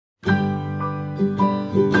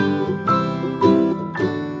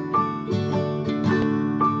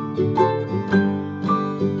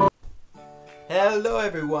Hello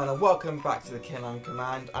everyone and welcome back to the Canine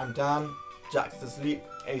Command. I'm Dan, Jack's asleep,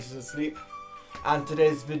 Ace is asleep, and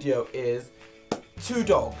today's video is 2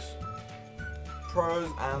 dogs, pros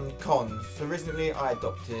and cons. So recently I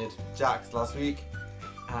adopted Jax last week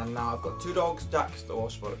and now I've got 2 dogs, Jax the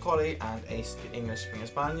Welsh Border Collie and Ace the English Springer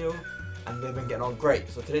Spaniel, and they've been getting on great.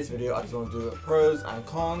 So today's video I just want to do pros and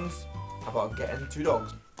cons about getting 2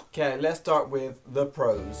 dogs. Okay, let's start with the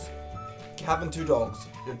pros. Having 2 dogs,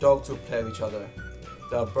 your dogs will play with each other.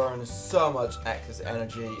 They'll burn so much excess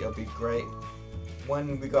energy, it'll be great.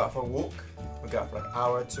 When we go out for a walk, we go out for like an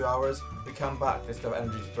hour, 2 hours, we come back, they still have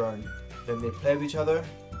energy to burn. Then they play with each other,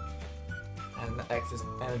 and the excess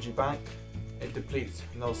energy bank, it depletes,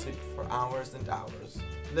 and they'll sleep for hours and hours.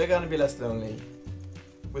 They're gonna be less lonely.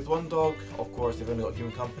 With 1 dog, of course, they've only got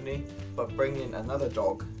human company, but bringing in another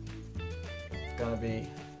dog, it's gonna be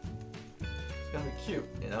cute,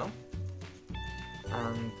 you know?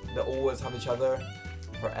 And they'll always have each other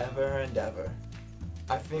forever and ever.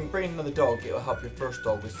 I think bringing another dog, it will help your first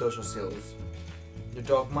dog with social skills. Your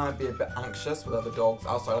dog might be a bit anxious with other dogs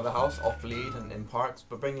outside of the house, off lead and in parks,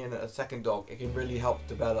 but bringing in a second dog, it can really help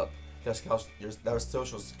develop their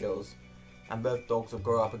social skills. And both dogs will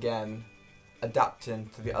grow up again, adapting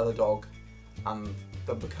to the other dog, and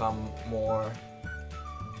they'll become more,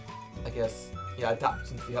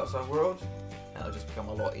 adapting to the outside world, and it'll just become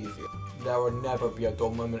a lot easier. There will never be a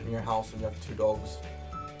dull moment in your house when you have 2 dogs.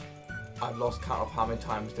 I've lost count of how many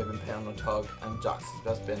times they've been playing on a tug and Jax has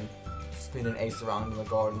just been spinning Ace around in the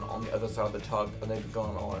garden on the other side of the tug, and they've been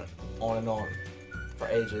going on and on for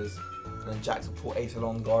ages. And then Jax will pull Ace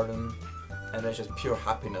along the garden and it's just pure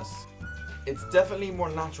happiness. It's definitely more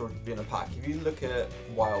natural to be in a pack. If you look at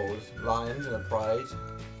wild lions in a pride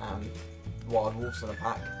and wild wolves in a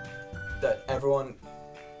pack, that everyone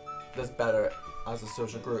does better as a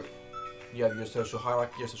social group. You have your social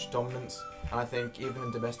hierarchy, your social dominance, and I think even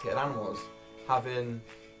in domesticated animals, having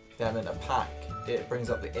them in a pack, it brings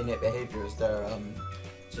up the innate behaviours, their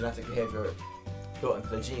genetic behaviour built into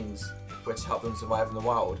their genes, which help them survive in the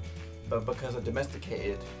wild. But because they're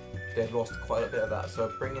domesticated, they've lost quite a bit of that. So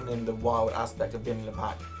bringing in the wild aspect of being in a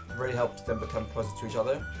pack really helps them become closer to each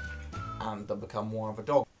other, and they'll become more of a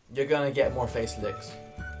dog. You're gonna get more face licks.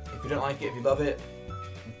 If you don't like it, if you love it,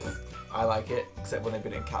 I like it, except when they've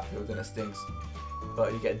been in cat poo, then it stinks.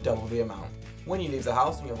 But you get double the amount. When you leave the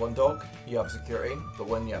house and you have 1 dog, you have security. But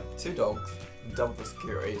when you have 2 dogs, double the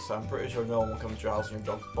security. So I'm pretty sure no one will come to your house and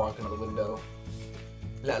your dog's barking at the window.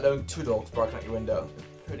 Let alone 2 dogs barking at your window.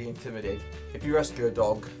 It's pretty intimidating. If you rescue a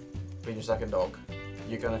dog, being your second dog,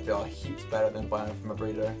 you're gonna feel heaps better than buying it from a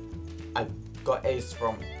breeder. I got Ace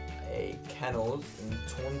from a kennels in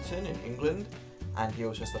Taunton in England, and he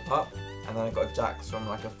was just a pup. And then I got Jax from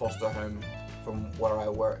like a foster home from where I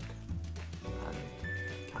work, and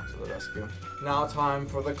cancel the rescue. Now time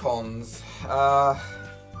for the cons.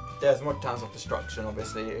 There's more chance of destruction,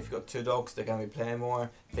 obviously. If you've got 2 dogs, they're going to be playing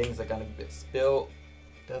more, things are going to get spilt.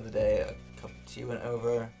 The other day a cup of tea went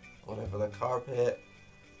over, all over the carpet,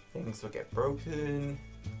 things will get broken.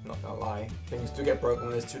 Not gonna lie, things do get broken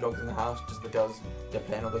when there's 2 dogs in the house, just because they're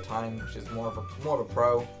playing all the time, which is more of a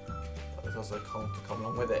pro. There's also a con to come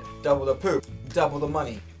along with it. Double the poop, double the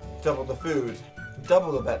money, double the food,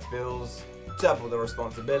 double the vet bills, double the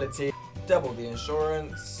responsibility, double the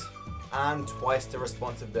insurance, and twice the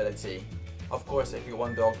responsibility. Of course, if you get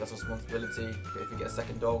 1 dog, that's responsibility, but if you get a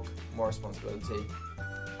second dog, more responsibility.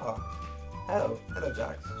 Oh, hello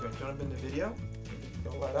Jax. Do you want to jump in the video?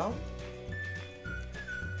 Go lie down.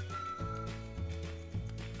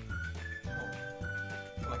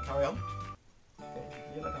 Can I carry on? Okay,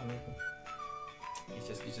 you lie down.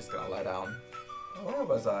 He's just gonna lie down. Where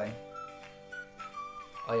was I?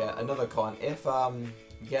 Oh yeah, another con. If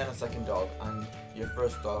you get a second dog and your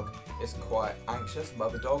first dog is quite anxious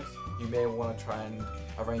about the dogs, you may want to try and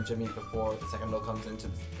arrange a meet before the second dog comes into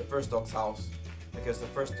the first dog's house, because the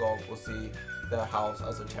first dog will see their house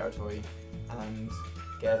as their territory, and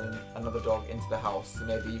getting another dog into the house to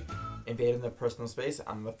maybe invading their personal space,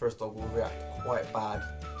 and the first dog will react quite bad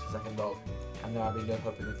to the second dog, and there will be no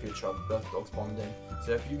hope in the future of both dogs bonding.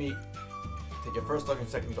 So if you take your first dog and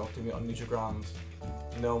second dog to meet on neutral ground,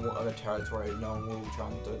 no one will own a territory, no one will be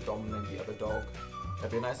trying to dominate the other dog. It'll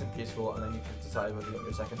be nice and peaceful, and then you can decide whether you want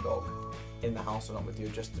your second dog in the house or not with you,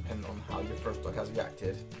 just depending on how your first dog has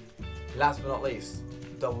reacted. Last but not least,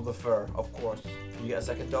 double the fur. Of course, you get a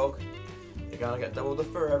second dog, you're gonna get double the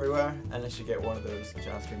fur everywhere, unless you get one of those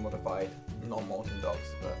genetically modified non-molting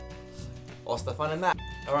dogs. But what's the fun in that?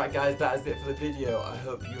 Alright guys, that is it for the video. I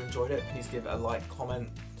hope you enjoyed it. Please give it a like, comment,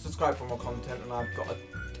 subscribe for more content, and I've got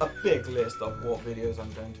a big list of what videos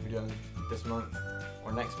I'm going to be doing this month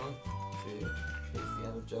or next month. See, it's the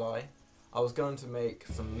end of July. I was going to make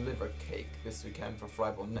some liver cake this weekend for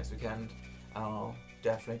Friday next weekend, and I'll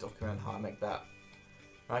definitely document how I make that.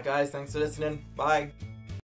 Alright guys, thanks for listening. Bye!